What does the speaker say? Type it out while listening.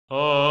Hey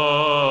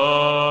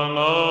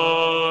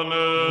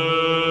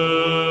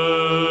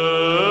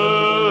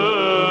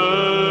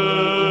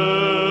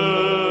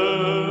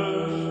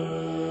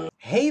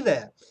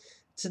there!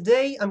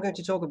 Today I'm going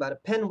to talk about a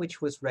pen which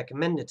was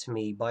recommended to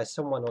me by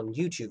someone on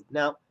YouTube.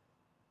 Now,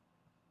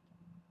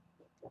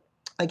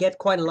 I get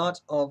quite a lot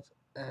of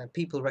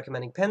people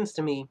recommending pens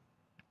to me.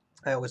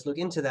 I always look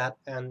into that,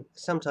 and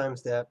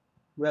sometimes they're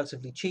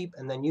relatively cheap,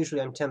 and then usually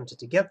I'm tempted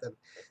to get them.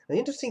 And the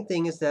interesting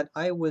thing is that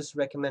I was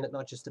recommended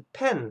not just a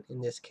pen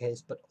in this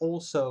case, but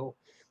also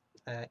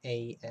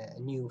a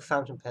new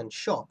fountain pen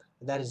shop.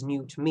 That is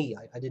new to me.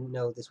 I didn't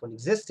know this one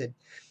existed.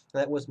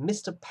 That was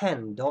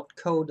mrpen.co.uk,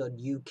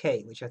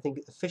 which I think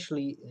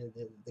officially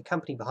the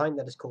company behind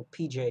that is called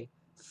PJ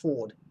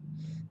Ford.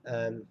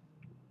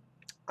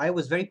 I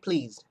was very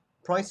pleased.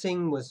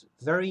 Pricing was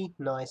very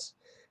nice,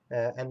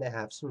 and they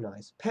have some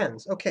nice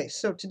pens. Okay,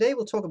 so today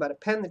we'll talk about a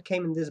pen that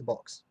came in this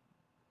box.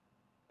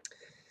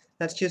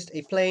 That's just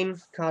a plain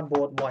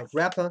cardboard white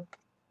wrapper,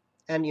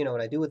 and you know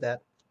what I do with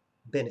that?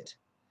 Bin it.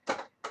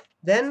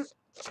 Then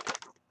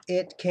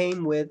it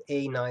came with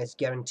a nice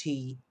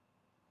guarantee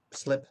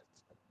slip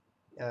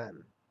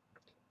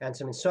and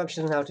some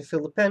instructions on how to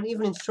fill the pen,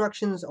 even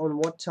instructions on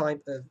what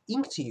type of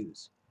ink to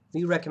use.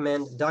 We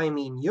recommend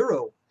Diamine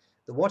Euro,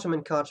 the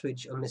Waterman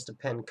cartridge on Mr.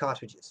 Pen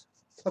cartridges.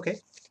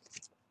 Okay,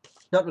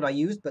 not what I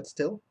used, but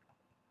still.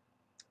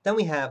 Then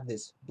we have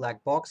this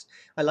black box.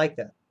 I like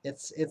that.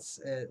 It's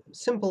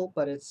simple,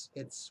 but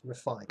it's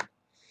refined.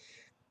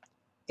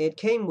 It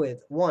came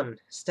with one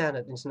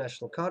standard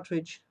international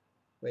cartridge,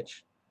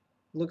 which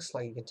looks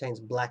like it contains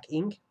black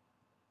ink,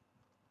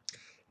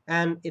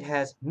 and it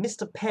has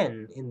Mr.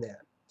 Pen in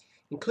there,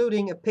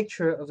 including a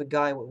picture of a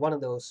guy with one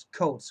of those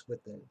coats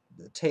with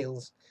the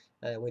tails,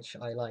 which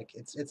I like.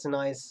 It's a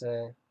nice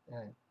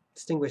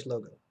distinguished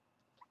logo.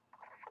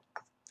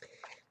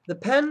 The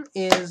pen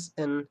is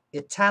an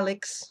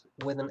Italix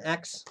with an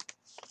X.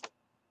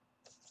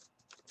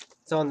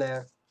 It's on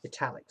there,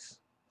 Italix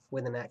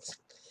with an X.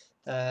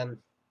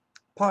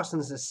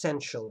 Parsons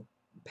Essential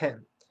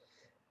pen.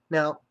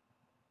 Now,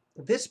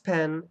 this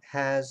pen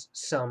has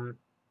some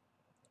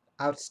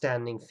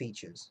outstanding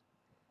features,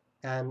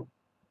 and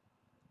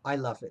I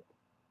love it.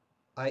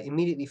 I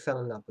immediately fell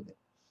in love with it.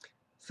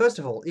 First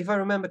of all, if I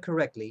remember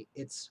correctly,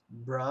 it's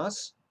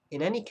brass.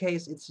 In any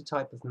case, it's a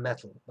type of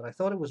metal, but I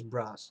thought it was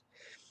brass,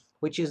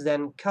 which is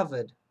then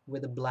covered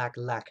with a black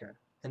lacquer,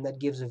 and that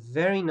gives a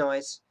very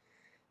nice,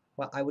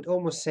 well, I would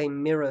almost say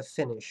mirror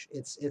finish.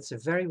 It's a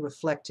very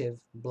reflective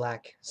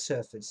black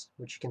surface,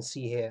 which you can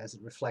see here as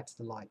it reflects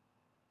the light,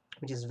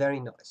 which is very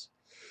nice.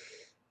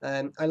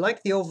 I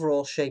like the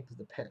overall shape of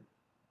the pen.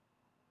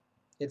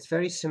 It's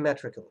very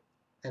symmetrical,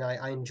 and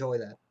I enjoy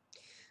that.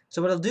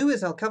 So what I'll do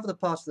is I'll cover the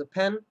parts of the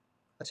pen.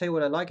 I'll tell you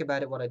what I like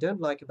about it, what I don't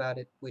like about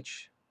it,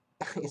 which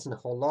isn't a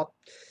whole lot,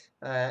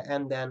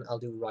 and then I'll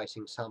do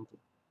writing sample,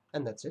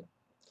 and that's it.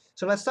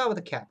 So let's start with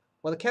the cap.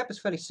 Well, the cap is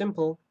fairly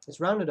simple.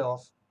 It's rounded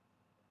off,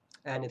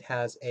 and it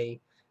has a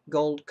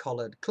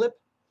gold-colored clip,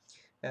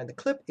 and the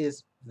clip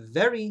is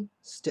very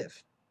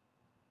stiff.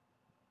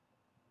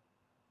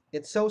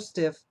 It's so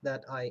stiff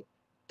that I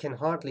can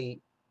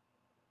hardly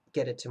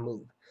get it to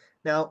move.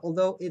 Now,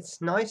 although it's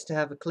nice to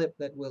have a clip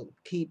that will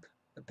keep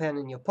a pen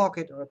in your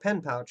pocket or a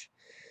pen pouch,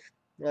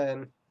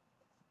 I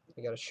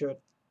got a shirt.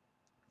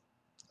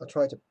 I'll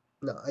try to.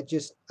 No, I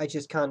just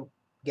can't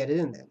get it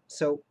in there.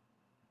 So,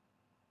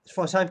 as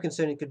far as I'm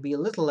concerned, it could be a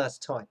little less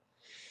tight.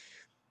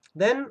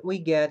 Then we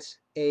get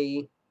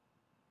a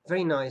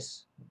very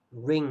nice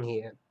ring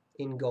here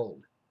in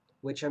gold,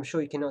 which I'm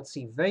sure you cannot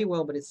see very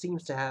well, but it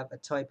seems to have a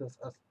type of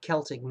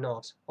Celtic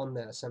knot on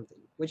there or something,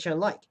 which I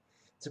like.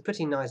 It's a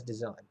pretty nice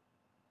design.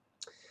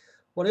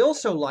 What I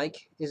also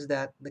like is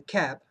that the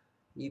cap,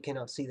 you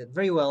cannot see that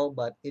very well,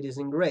 but it is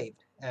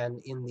engraved,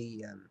 and in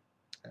the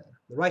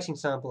writing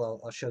sample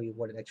I'll show you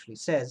what it actually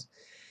says.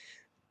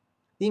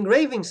 The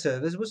engraving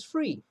service was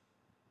free.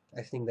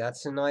 I think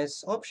that's a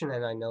nice option,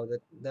 and I know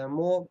that there are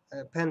more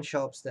pen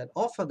shops that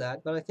offer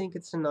that, but I think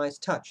it's a nice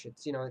touch.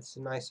 It's it's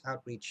a nice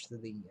outreach to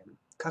the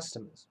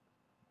customers.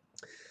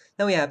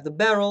 Then we have the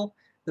barrel.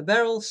 The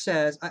barrel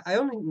says, I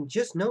only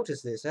just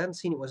noticed this, I hadn't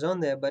seen it was on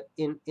there, but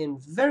in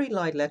very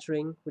light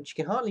lettering, which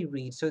you can hardly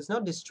read, so it's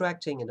not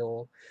distracting at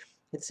all,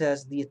 it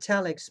says the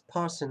Italix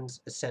Parson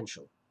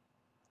Essential.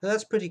 So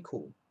that's pretty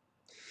cool.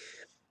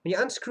 When you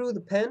unscrew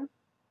the pen,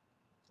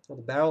 or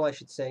the barrel I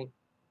should say,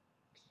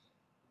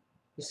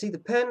 you see the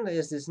pen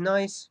is this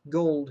nice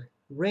gold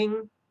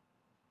ring,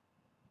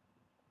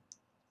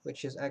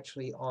 which is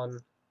actually on,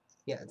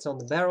 yeah, it's on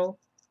the barrel.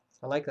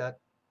 I like that.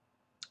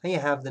 And you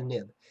have the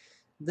nib.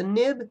 The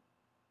nib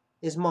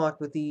is marked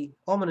with the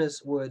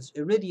ominous words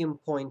Iridium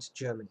Point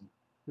Germany.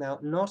 Now,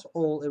 not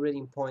all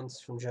iridium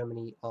points from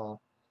Germany are,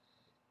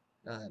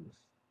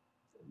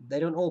 they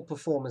don't all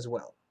perform as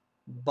well.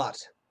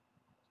 But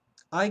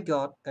I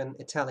got an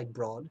Italic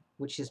broad,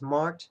 which is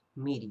marked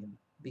medium,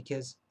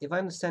 because if I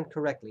understand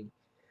correctly,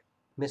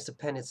 Mr.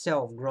 Pen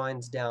itself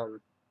grinds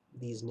down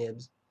these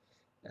nibs.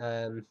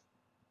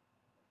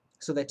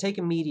 So they take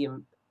a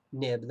medium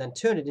nib, then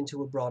turn it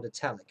into a broad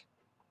Italic.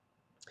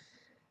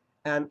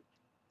 And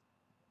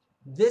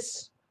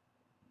this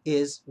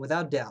is,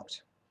 without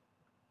doubt,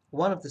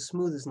 one of the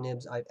smoothest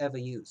nibs I've ever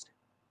used.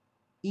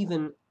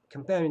 Even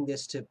comparing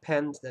this to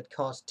pens that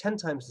cost 10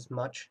 times as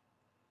much,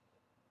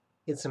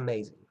 it's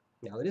amazing.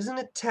 Now, it is an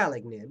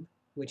Italix nib,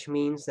 which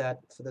means that,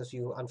 for those of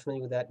you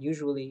unfamiliar with that,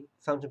 usually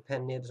fountain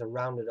pen nibs are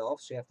rounded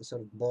off, so you have the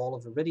sort of ball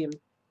of iridium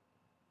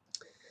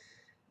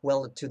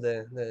welded to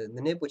the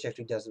nib, which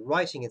actually does the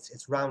writing.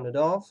 It's rounded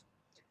off.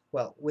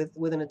 Well,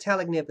 with an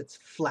Italix nib, it's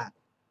flat.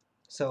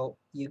 So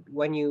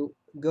when you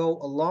go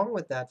along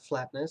with that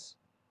flatness,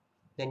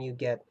 then you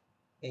get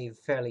a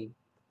fairly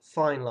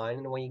fine line,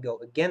 and when you go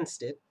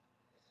against it,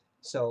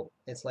 so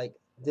it's like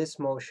this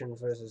motion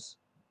versus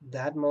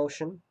that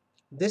motion,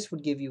 this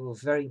would give you a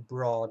very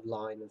broad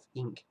line of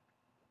ink.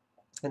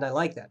 And I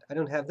like that. I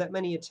don't have that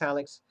many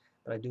Italix,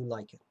 but I do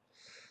like it.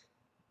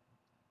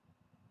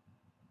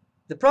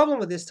 The problem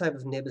with this type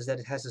of nib is that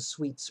it has a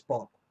sweet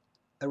spot.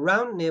 A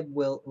round nib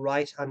will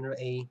write under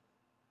a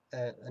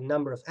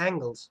number of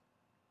angles.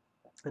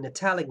 An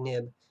Italix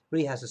nib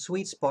really has a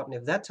sweet spot, and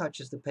if that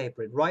touches the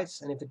paper, it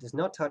writes, and if it does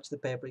not touch the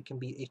paper,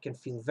 it can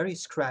feel very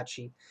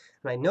scratchy.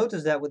 And I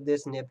noticed that with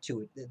this nib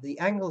too. The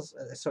angles,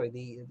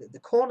 the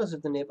corners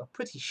of the nib are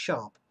pretty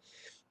sharp,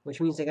 which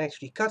means they can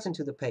actually cut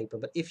into the paper.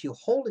 But if you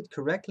hold it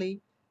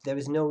correctly, there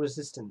is no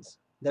resistance.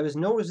 There is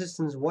no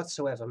resistance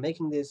whatsoever,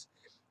 making this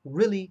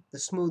really the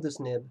smoothest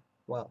nib.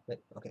 Well,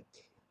 okay,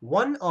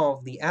 one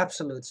of the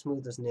absolute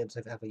smoothest nibs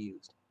I've ever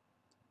used.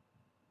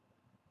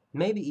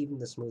 Maybe even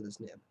the smoothest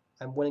nib.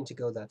 I'm willing to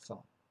go that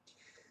far.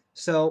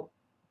 So,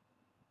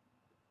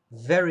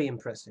 very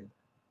impressive.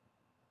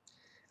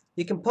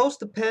 You can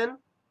post the pen,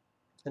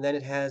 and then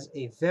it has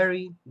a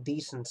very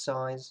decent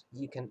size.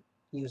 You can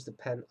use the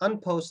pen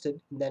unposted,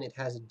 and then it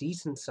has a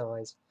decent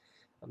size.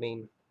 I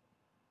mean,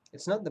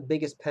 it's not the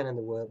biggest pen in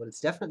the world, but it's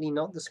definitely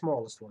not the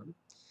smallest one.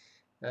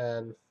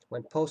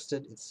 When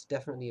posted, it's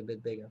definitely a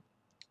bit bigger.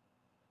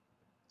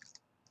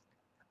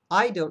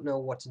 I don't know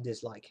what to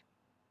dislike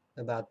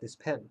about this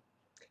pen,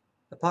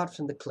 apart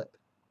from the clip.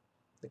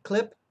 The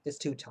clip is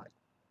too tight.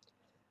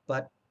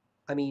 But,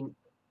 I mean,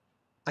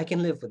 I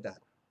can live with that.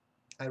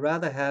 I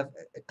rather have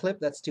a clip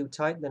that's too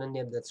tight than a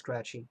nib that's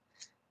scratchy,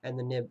 and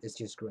the nib is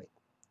just great.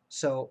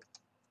 So,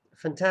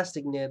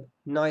 fantastic nib,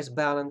 nice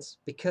balance.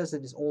 Because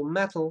it is all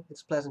metal,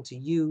 it's pleasant to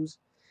use.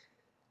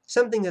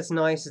 Something that's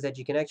nice is that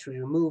you can actually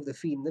remove the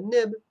feet in the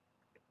nib.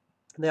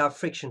 They are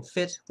friction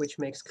fit, which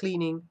makes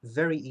cleaning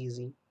very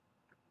easy.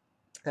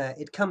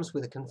 It comes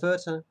with a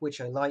converter,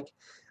 which I like.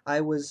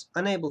 I was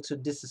unable to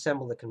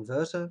disassemble the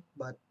converter,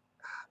 but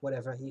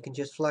whatever, you can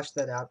just flush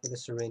that out with a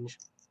syringe.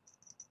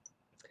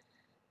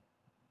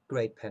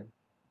 Great pen.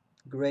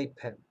 Great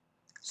pen.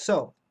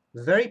 So,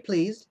 very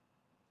pleased.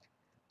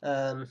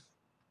 I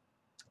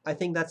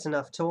think that's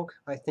enough talk.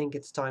 I think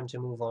it's time to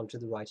move on to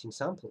the writing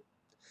sample.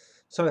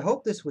 So I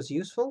hope this was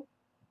useful,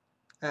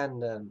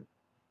 and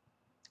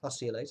I'll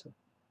see you later.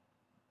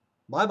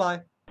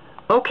 Bye-bye.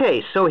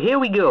 Okay, so here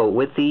we go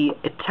with the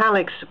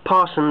Italix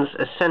Parsons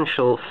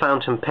Essential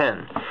Fountain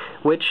Pen,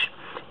 which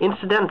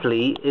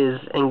incidentally is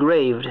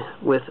engraved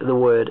with the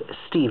word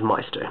Steve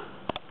Meister.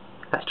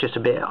 That's just a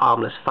bit of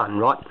harmless fun,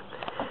 right?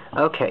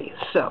 Okay,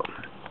 so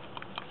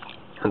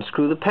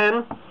unscrew the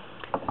pen,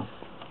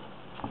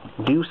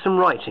 do some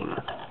writing.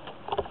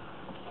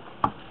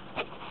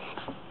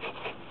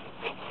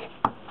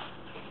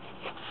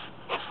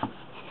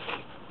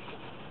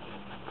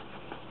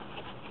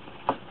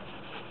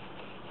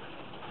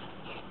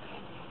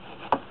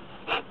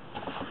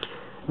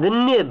 The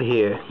nib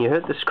here, you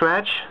heard the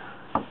scratch?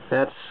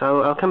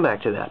 I'll come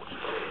back to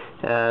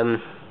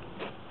that.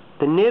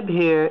 The nib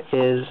here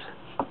is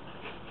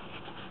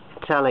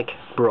Italix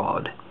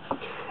Broad,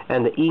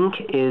 and the ink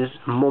is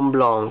Mont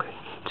Blanc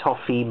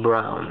Toffee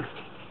Brown.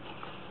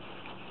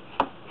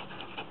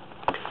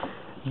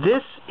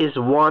 This is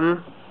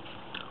one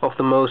of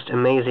the most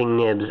amazing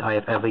nibs I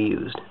have ever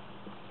used.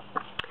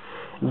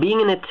 Being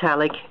an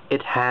Italix,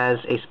 it has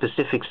a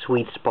specific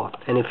sweet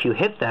spot, and if you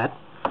hit that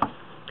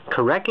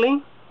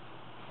correctly,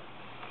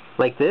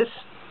 like this,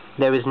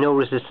 there is no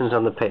resistance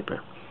on the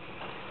paper.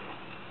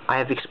 I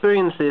have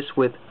experienced this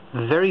with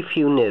very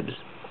few nibs.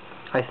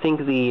 I think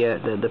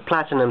the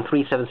Platinum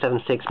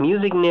 3776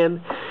 Music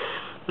nib,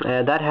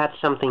 that had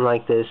something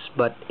like this,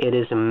 but it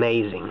is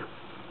amazing.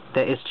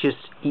 There is just,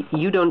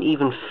 you don't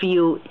even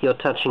feel you're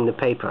touching the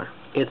paper.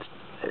 It's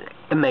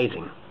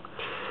amazing.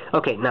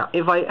 Okay, now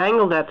if I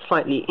angle that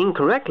slightly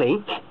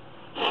incorrectly,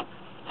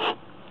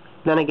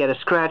 then I get a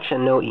scratch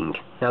and no ink.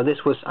 Now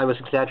I was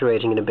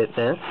exaggerating it a bit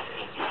there,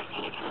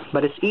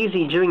 but it's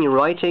easy during your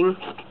writing.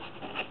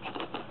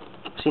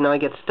 See, now I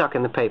get stuck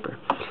in the paper.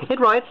 It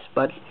writes,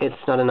 but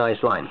it's not a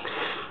nice line.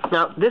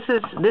 Now this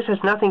has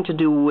nothing to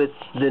do with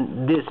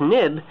this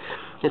nib.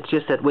 It's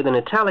just that with an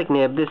Italix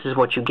nib, this is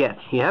what you get.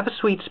 You have a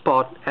sweet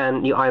spot,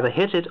 and you either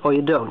hit it or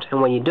you don't.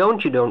 And when you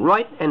don't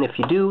write, and if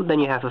you do, then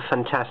you have a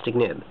fantastic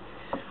nib.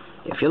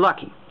 If you're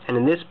lucky. And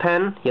in this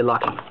pen, you're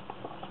lucky.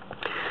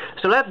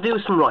 So let's do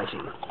some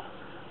writing.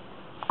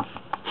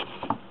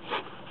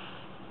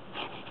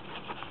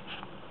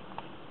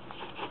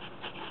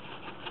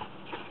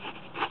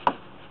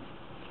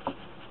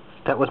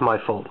 That was my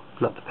fault,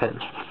 not the pen.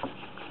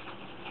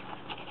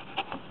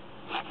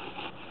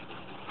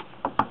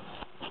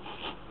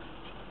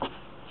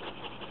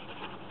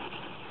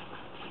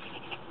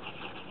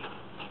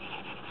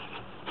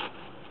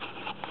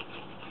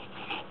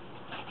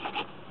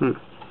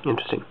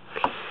 Interesting.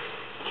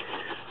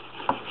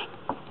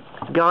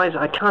 Guys,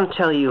 I can't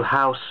tell you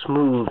how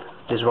smooth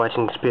this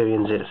writing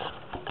experience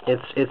is.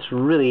 It's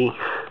really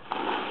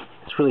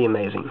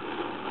amazing.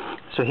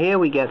 So here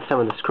we get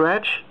some of the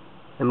scratch,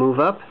 and move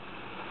up,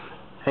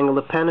 angle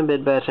the pen a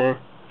bit better,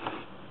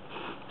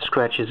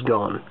 scratch is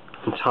gone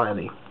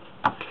entirely.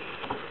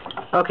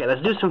 Okay,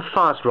 let's do some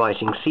fast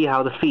writing, see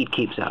how the feed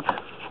keeps up.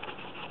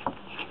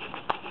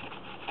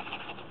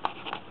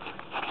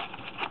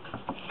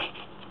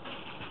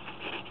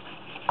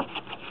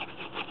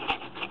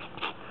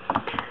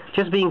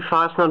 Just being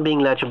fast, not being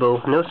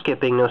legible, no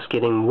skipping, no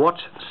skidding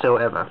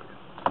whatsoever.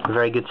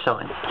 Very good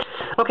sign.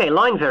 Okay,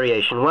 line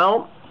variation.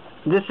 Well,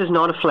 this is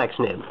not a flex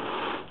nib.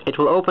 It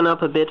will open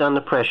up a bit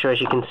under pressure, as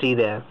you can see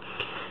there.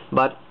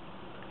 But,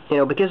 you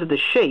know, because of the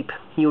shape,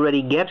 you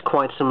already get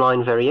quite some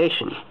line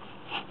variation.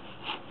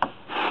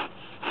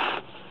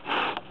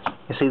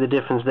 You see the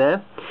difference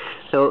there?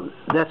 So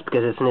that's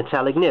because it's an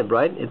italic nib,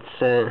 right?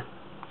 It's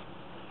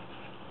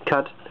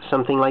cut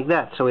something like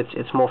that, so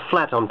it's more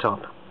flat on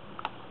top.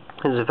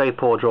 This is a very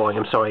poor drawing,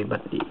 I'm sorry,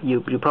 but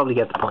you probably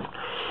get the point.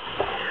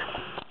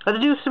 Let's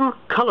do some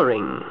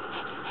coloring.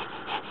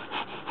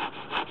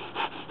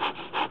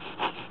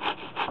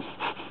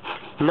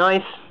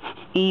 Nice,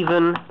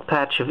 even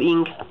patch of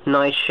ink,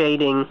 nice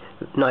shading,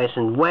 nice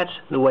and wet,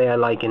 the way I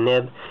like a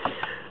nib.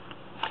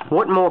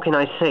 What more can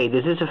I say?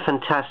 This is a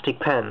fantastic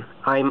pen.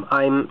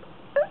 I'm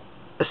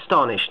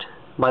astonished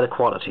by the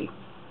quality.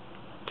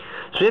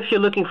 So if you're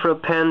looking for a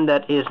pen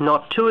that is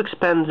not too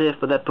expensive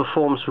but that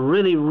performs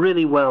really,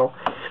 really well,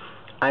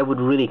 I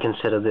would really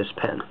consider this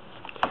pen.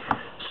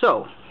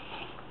 So,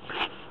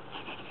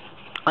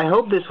 I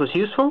hope this was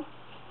useful.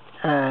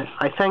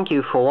 I thank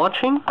you for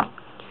watching,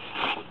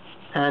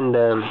 and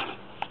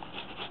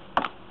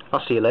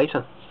I'll see you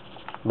later.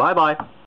 Bye bye.